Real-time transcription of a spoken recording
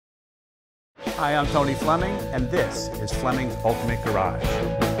Hi, I'm Tony Fleming, and this is Fleming's Ultimate Garage. Hey,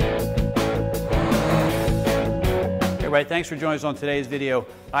 everybody, thanks for joining us on today's video.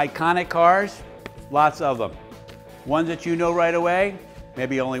 Iconic cars, lots of them. Ones that you know right away,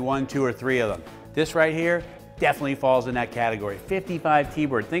 maybe only 1, 2, or 3 of them. This right here definitely falls in that category. 55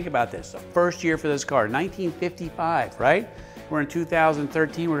 T-Bird, think about this. The first year for this car, 1955, right? We're in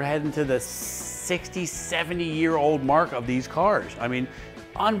 2013, we're heading to the 60, 70-year-old mark of these cars. I mean,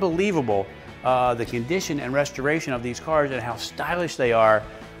 unbelievable the condition and restoration of these cars and how stylish they are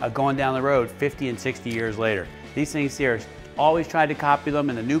going down the road 50 and 60 years later. These things here, always tried to copy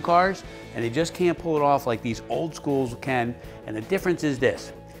them in the new cars, and they just can't pull it off like these old schools can. And the difference is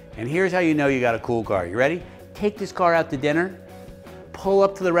this, and here's how you know you got a cool car. You ready? Take this car out to dinner, pull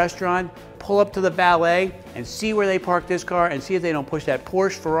up to the restaurant, pull up to the valet, and see where they park this car, and see if they don't push that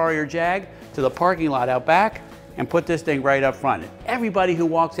Porsche, Ferrari, or Jag to the parking lot out back and put this thing right up front. And everybody who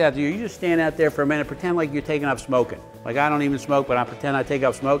walks out to you, you just stand out there for a minute, pretend like you're taking up smoking. Like, I don't even smoke, but I pretend I take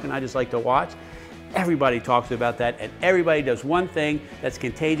up smoking. I just like to watch. Everybody talks about that, and everybody does one thing that's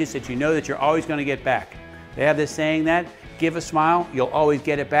contagious that you know that you're always going to get back. They have this saying that, give a smile, you'll always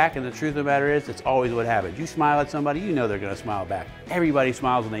get it back, and the truth of the matter is, it's always what happens. You smile at somebody, you know they're going to smile back. Everybody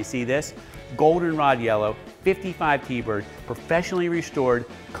smiles when they see this. Goldenrod yellow, 55 T-Bird, professionally restored.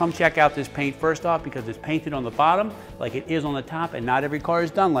 Come check out this paint first off, because it's painted on the bottom like it is on the top, and not every car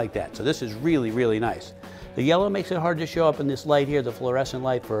is done like that. So this is really, really nice. The yellow makes it hard to show up in this light here, the fluorescent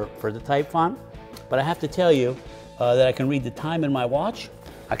light for the type font. But I have to tell you that I can read the time in my watch.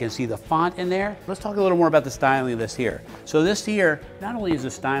 I can see the font in there. Let's talk a little more about the styling of this here. So this here, not only is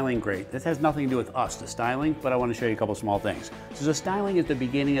the styling great, this has nothing to do with us, the styling, but I want to show you a couple small things. So the styling is the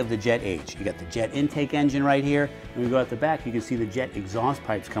beginning of the jet age. You got the jet intake engine right here, and when we go out the back, you can see the jet exhaust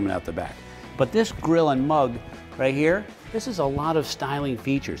pipes coming out the back. But this grille and mug right here, this is a lot of styling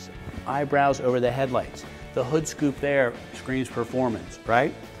features. Eyebrows over the headlights. The hood scoop there screams performance,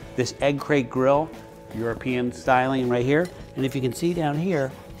 right? This egg crate grille, European styling right here. And if you can see down here,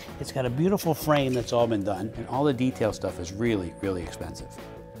 it's got a beautiful frame that's all been done, and all the detail stuff is really, really expensive.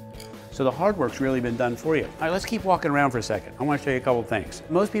 So the hard work's really been done for you. All right, let's keep walking around for a second. I want to show you a couple things.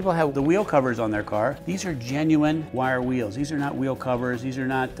 Most people have the wheel covers on their car. These are genuine wire wheels. These are not wheel covers. These are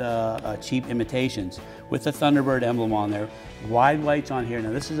not cheap imitations. With the Thunderbird emblem on there, wide whites on here.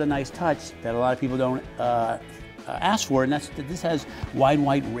 Now this is a nice touch that a lot of people don't ask for, and this has wide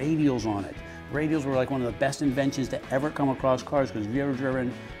white radials on it. Radials were like one of the best inventions to ever come across cars, because if you've ever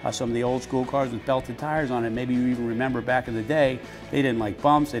driven some of the old school cars with belted tires on it, maybe you even remember back in the day, they didn't like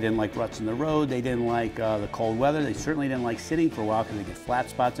bumps, they didn't like ruts in the road, they didn't like the cold weather, they certainly didn't like sitting for a while because they get flat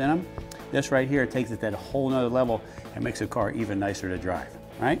spots in them. This right here takes it to that whole nother level and makes a car even nicer to drive.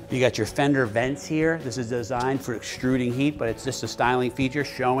 Right? You got your fender vents here. This is designed for extruding heat, but it's just a styling feature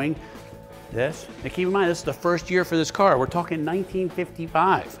showing this. Now keep in mind, this is the first year for this car. We're talking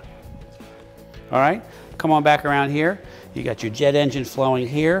 1955. All right, come on back around here. You got your jet engine flowing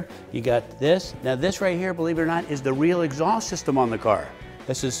here. You got this. Now this right here, believe it or not, is the real exhaust system on the car.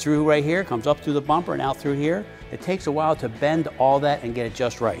 This is through right here, comes up through the bumper and out through here. It takes a while to bend all that and get it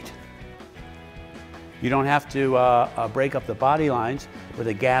just right. You don't have to break up the body lines with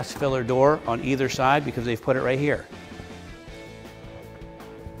a gas filler door on either side, because they've put it right here.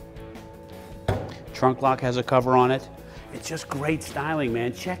 Trunk lock has a cover on it. It's just great styling,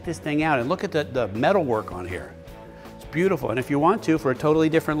 man. Check this thing out and look at the metal work on here. It's beautiful. And if you want to, for a totally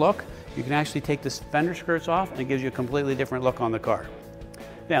different look, you can actually take the fender skirts off, and it gives you a completely different look on the car.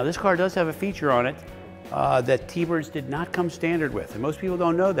 Now, this car does have a feature on it that T-Birds did not come standard with. And most people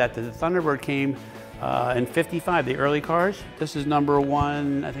don't know that the Thunderbird came in 55, the early cars. This is number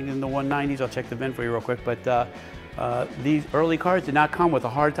 1, I think in the 190s. I'll check the VIN for you real quick. But these early cars did not come with a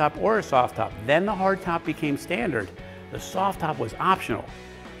hard top or a soft top. Then the hard top became standard. The soft top was optional,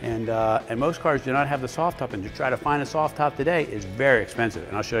 and most cars do not have the soft top, and to try to find a soft top today is very expensive,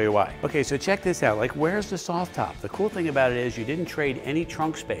 and I'll show you why. Okay, so check this out. Like, where's the soft top? The cool thing about it is you didn't trade any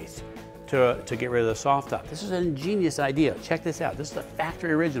trunk space to get rid of the soft top. This is an ingenious idea. Check this out. This is the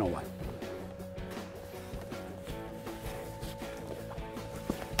factory original one.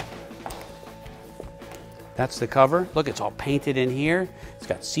 That's the cover. Look, it's all painted in here. It's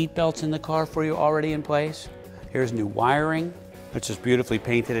got seat belts in the car for you already in place. Here's new wiring, which is beautifully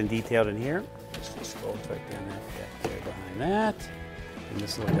painted and detailed in here. Just folds right down there behind that. And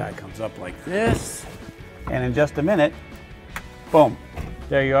this little guy comes up like this. And in just a minute, boom,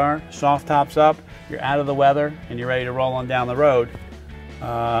 there you are. Soft tops up, you're out of the weather, and you're ready to roll on down the road,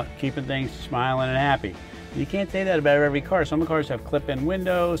 keeping things smiling and happy. You can't say that about every car. Some cars have clip-in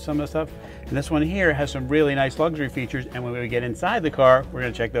windows, some of the stuff. And this one here has some really nice luxury features, and when we get inside the car, we're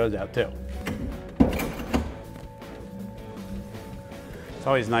gonna check those out too. It's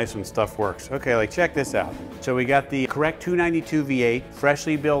always nice when stuff works. Okay, like check this out. So we got the correct 292 V8,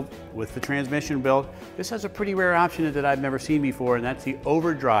 freshly built with the transmission built. This has a pretty rare option that I've never seen before, and that's the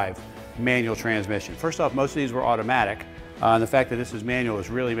overdrive manual transmission. First off, most of these were automatic. And the fact that this is manual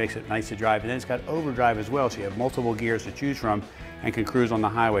really makes it nice to drive. And then it's got overdrive as well, so you have multiple gears to choose from and can cruise on the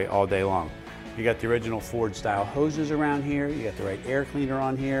highway all day long. You got the original Ford style hoses around here. You got the right air cleaner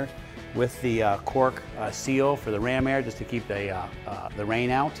on here with the cork seal for the ram air just to keep the rain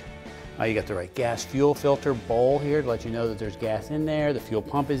out. You got the right gas fuel filter bowl here to let you know that there's gas in there. The fuel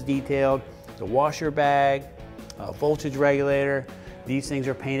pump is detailed. The washer bag, voltage regulator. These things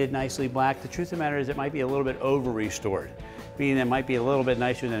are painted nicely black. The truth of the matter is it might be a little bit over restored, meaning it might be a little bit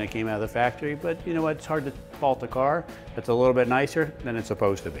nicer than it came out of the factory, but you know what, it's hard to fault a car that's a little bit nicer than it's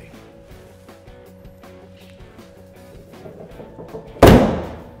supposed to be.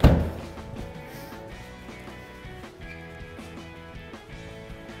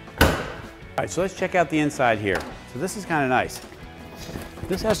 All right, so let's check out the inside here. So this is kind of nice.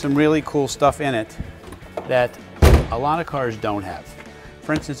 This has some really cool stuff in it that a lot of cars don't have.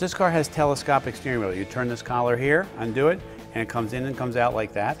 For instance, this car has telescopic steering wheel. You turn this collar here, undo it, and it comes in and comes out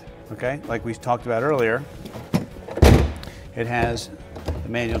like that, okay? Like we talked about earlier. It has the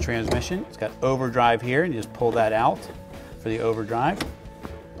manual transmission. It's got overdrive here, and you just pull that out for the overdrive,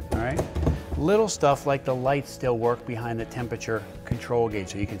 all right? Little stuff like the lights still work behind the temperature control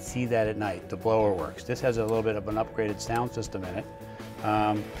gauge, so you can see that at night. The blower works. This has a little bit of an upgraded sound system in it.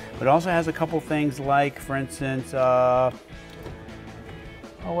 But it also has a couple things like, for instance, oh,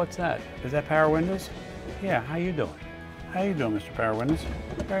 what's that? Is that Power Windows? Yeah, how you doing? How you doing, Mr. Power Windows?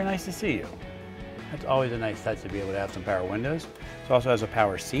 Very nice to see you. That's always a nice touch to be able to have some power windows. It also has a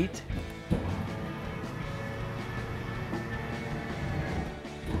power seat.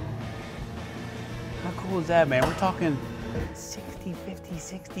 How cool is that, man? We're talking 60,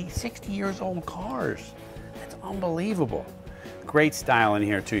 50, 60 years old cars. That's unbelievable. Great style in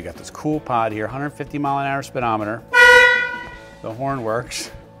here too. You got this cool pod here, 150 mile an hour speedometer. The horn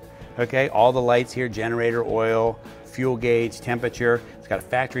works. Okay, all the lights here, generator, oil, fuel gauge, temperature. It's got a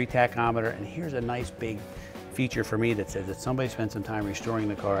factory tachometer, and here's a nice big feature for me that says that somebody spent some time restoring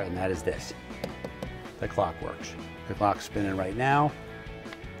the car, and that is this. The clock works. The clock's spinning right now.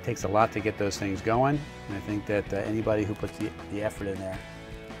 It takes a lot to get those things going, and I think that anybody who puts the effort in there,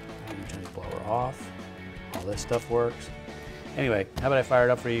 turn the blower off, all this stuff works. Anyway, how about I fire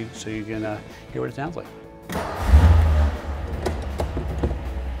it up for you so you can hear what it sounds like.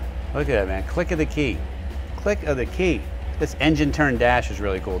 Look at that, man. Click of the key. Click of the key. This engine turn dash is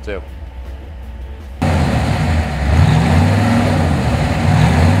really cool too.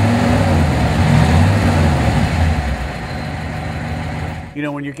 You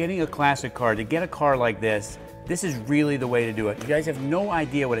know, when you're getting a classic car, to get a car like this is really the way to do it. You guys have no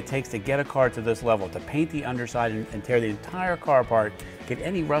idea what it takes to get a car to this level, to paint the underside and tear the entire car apart, get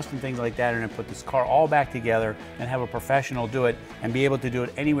any rust and things like that in and put this car all back together and have a professional do it and be able to do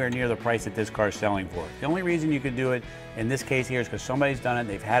it anywhere near the price that this car is selling for. The only reason you could do it in this case here is because somebody's done it,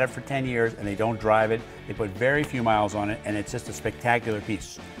 they've had it for 10 years and they don't drive it, they put very few miles on it, and it's just a spectacular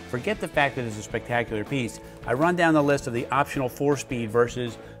piece. Forget the fact that it's a spectacular piece. I run down the list of the optional 4-speed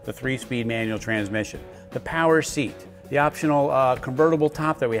versus the 3-speed manual transmission. The power seat, the optional convertible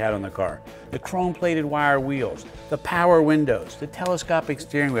top that we had on the car, the chrome-plated wire wheels, the power windows, the telescopic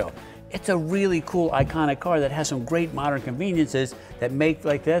steering wheel. It's a really cool, iconic car that has some great modern conveniences that make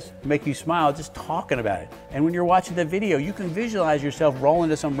you smile just talking about it. And when you're watching the video, you can visualize yourself rolling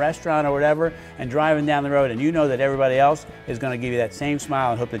to some restaurant or whatever and driving down the road, and you know that everybody else is going to give you that same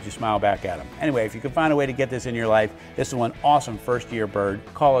smile and hope that you smile back at them. Anyway, if you can find a way to get this in your life, this is one awesome first-year bird.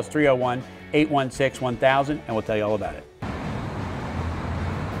 Call us 301-816-1000 and we'll tell you all about it.